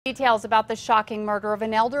Details about the shocking murder of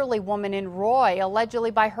an elderly woman in Roy,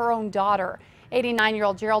 allegedly by her own daughter.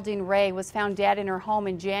 89-year-old Geraldine Ray was found dead in her home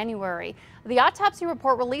in January. The autopsy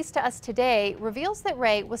report released to us today reveals that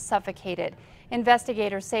Ray was suffocated.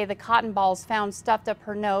 Investigators say the cotton balls found stuffed up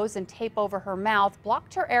her nose and tape over her mouth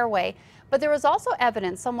blocked her airway, but there was also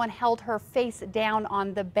evidence someone held her face down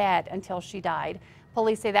on the bed until she died.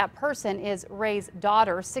 Police say that person is Ray's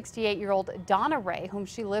daughter, 68-year-old Donna Ray, whom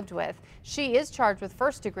she lived with. She is charged with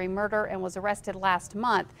first-degree murder and was arrested last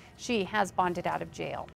month. She has bonded out of jail.